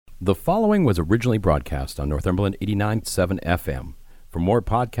The following was originally broadcast on Northumberland 89.7 FM. For more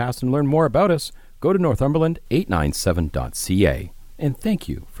podcasts and learn more about us, go to northumberland897.ca. And thank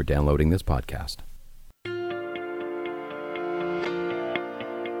you for downloading this podcast.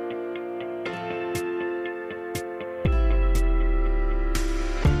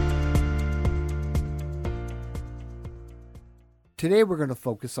 Today we're going to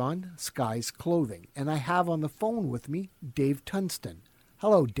focus on Skye's clothing, and I have on the phone with me Dave Tunston.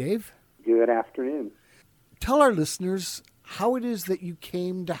 Hello, Dave. Good afternoon. Tell our listeners how it is that you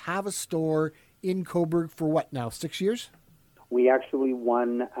came to have a store in Coburg for what now, 6 years? We actually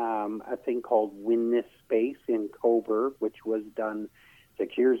won a thing called Win This Space in Coburg, which was done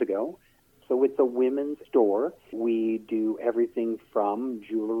 6 years ago. So it's a women's store. We do everything from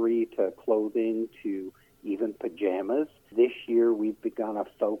jewelry to clothing to even pajamas. This year we've begun a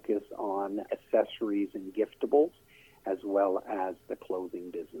focus on accessories and giftables, as well as the clothing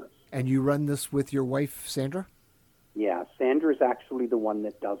business. And you run this with your wife, Sandra? Yeah, Sandra is actually the one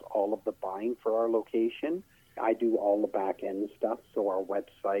that does all of the buying for our location. I do all the back-end stuff, so our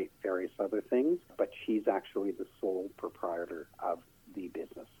website, various other things, but she's actually the sole proprietor of the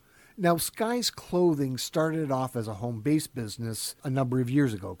business. Now, Skye's Clothing started off as a home-based business a number of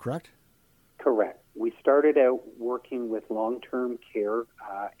years ago, correct? Correct. We started out working with long-term care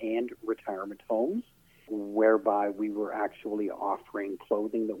and retirement homes, whereby we were actually offering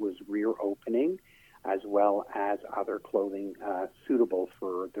clothing that was rear opening, as well as other clothing suitable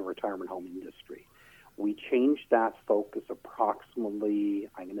for the retirement home industry. We changed that focus approximately,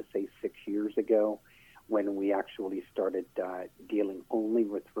 I'm going to say 6 years ago, when we actually started dealing only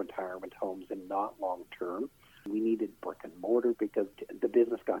with retirement homes and not long-term. We needed brick and mortar because the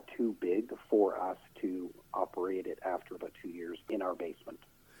business got too big for us to operate it after about 2 years in our basement.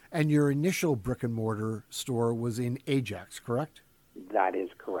 And your initial brick and mortar store was in Ajax, correct? That is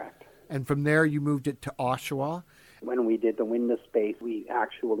correct. And from there you moved it to Oshawa? When we did the Win the Space, we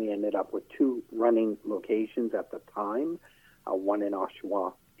actually ended up with two running locations at the time, one in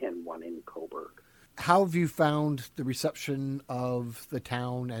Oshawa and one in Coburg. How have you found the reception of the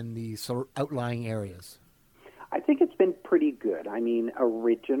town and the sort of outlying areas? I think it's been pretty good. I mean,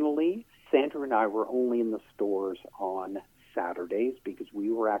 originally, Sandra and I were only in the stores on Saturdays because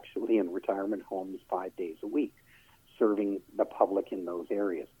we were actually in retirement homes 5 days a week, serving the public in those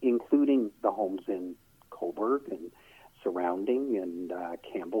areas, including the homes in Coburg and surrounding and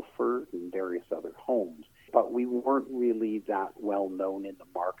Campbellford and various other homes. But we weren't really that well known in the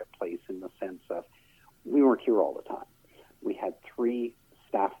marketplace in the sense of we weren't here all the time. We had 3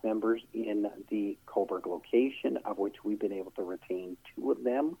 staff members in the Coburg location, of which we've been able to retain 2 of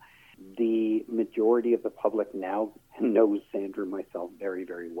them. The majority of the public now knows Sandra and myself very,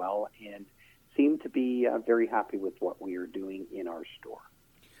 very well and seem to be very happy with what we are doing in our store.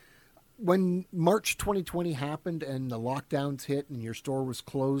 When March 2020 happened and the lockdowns hit and your store was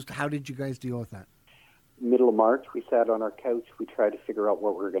closed, how did you guys deal with that? Middle of March, we sat on our couch. We tried to figure out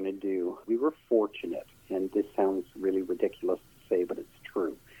what we were going to do. We were fortunate, and this sounds really ridiculous to say, but it's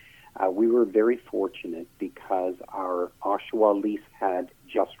true. We were very fortunate because our Oshawa lease had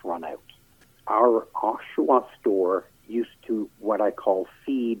just run out. Our Oshawa store used to what I call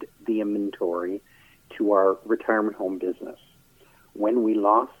feed the inventory to our retirement home business. When we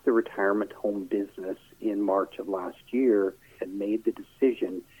lost the retirement home business in March of last year, had made the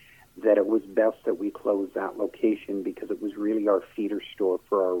decision that it was best that we close that location because it was really our feeder store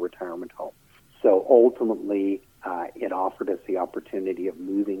for our retirement home. So ultimately, it offered us the opportunity of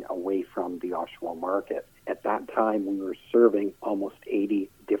moving away from the Oshawa market. At that time, we were serving almost 80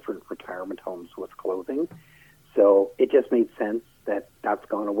 different retirement homes with clothing. So it just made sense that that's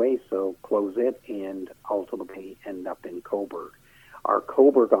gone away, so close it and ultimately end up in Coburg. Our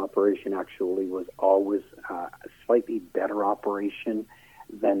Coburg operation actually was always a slightly better operation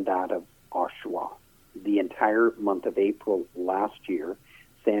than that of Oshawa. The entire month of April last year,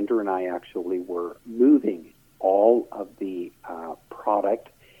 Sandra and I actually were moving all of the product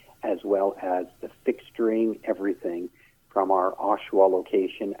as well as the fixturing, everything from our Oshawa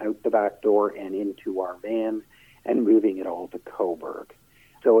location out the back door and into our van and moving it all to Coburg.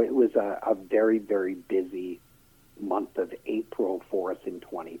 So it was a very, very busy month of April for us in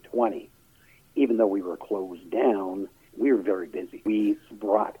 2020. Even though we were closed down, we were very busy. We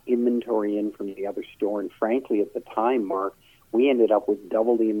brought inventory in from the other store, and frankly, at the time, Mark, we ended up with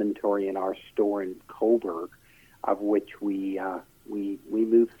double the inventory in our store in Coburg, of which we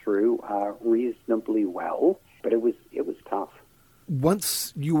moved through reasonably well, but it was tough.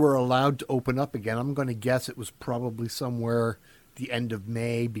 Once you were allowed to open up again, I'm going to guess it was probably somewhere the end of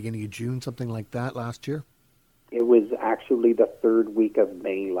May, beginning of June, something like that last year? It was actually the third week of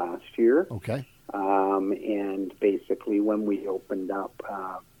May last year. Okay. And basically when we opened up,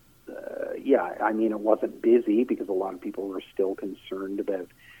 it wasn't busy because a lot of people were still concerned about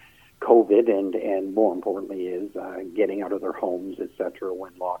COVID and more importantly is getting out of their homes, etc.,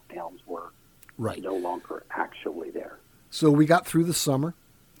 when lockdowns were no longer actually there. So we got through the summer,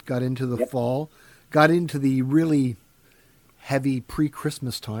 got into the fall, got into the really heavy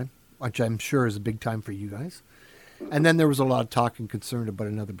pre-Christmas time, which I'm sure is a big time for you guys. And then there was a lot of talk and concern about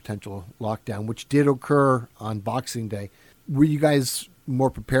another potential lockdown, which did occur on Boxing Day. Were you guys more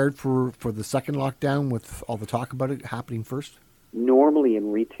prepared for the second lockdown with all the talk about it happening first? Normally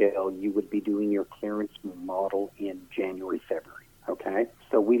in retail, you would be doing your clearance model in January, February, okay?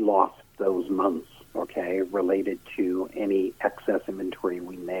 So we lost those months, okay, related to any excess inventory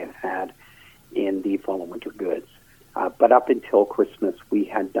we may have had in the fall and winter goods. But up until Christmas, we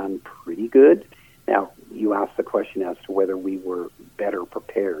had done pretty good. Now, you asked the question as to whether we were better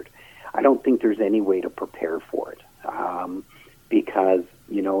prepared. I don't think there's any way to prepare for it because,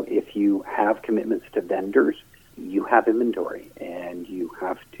 if you have commitments to vendors, you have inventory and you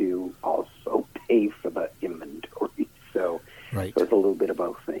have to also pay for the inventory. So it's a little bit of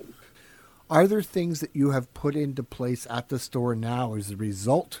both things. Are there things that you have put into place at the store now as a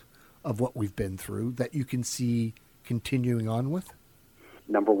result of what we've been through that you can see continuing on with?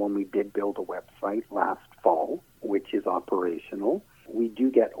 Number one, we did build a website last fall, which is operational. We do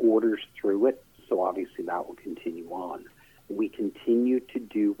get orders through it, so obviously that will continue on. We continue to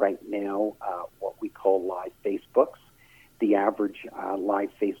do right now what we call live Facebooks. The average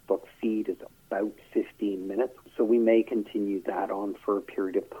live Facebook feed is about 15 minutes, so we may continue that on for a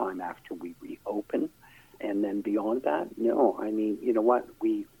period of time after we reopen. And then beyond that, no. I mean, you know what?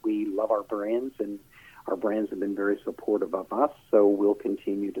 We love our brands, and our brands have been very supportive of us, so we'll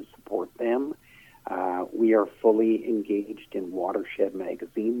continue to support them. We are fully engaged in Watershed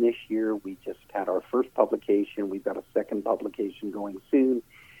Magazine this year. We just had our first publication. We've got a second publication going soon,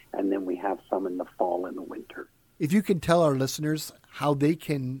 and then we have some in the fall and the winter. If you can tell our listeners how they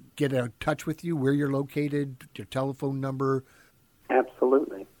can get in touch with you, where you're located, your telephone number.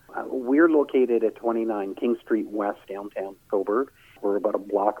 Absolutely. We're located at 29 King Street West, downtown Cobourg. We're about a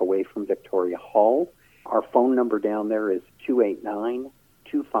block away from Victoria Hall. Our phone number down there is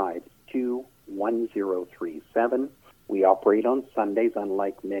 289-252-1037. We operate on Sundays,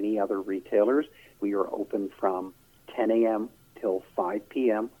 unlike many other retailers. We are open from 10 a.m. till 5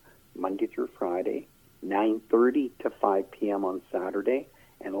 p.m., Monday through Friday, 9:30 to 5 p.m. on Saturday,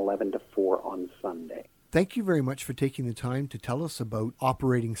 and 11 to 4 on Sunday. Thank you very much for taking the time to tell us about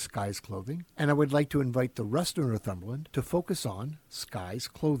operating Skye's Clothing, and I would like to invite the rest of Northumberland to focus on Skye's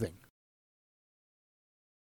Clothing.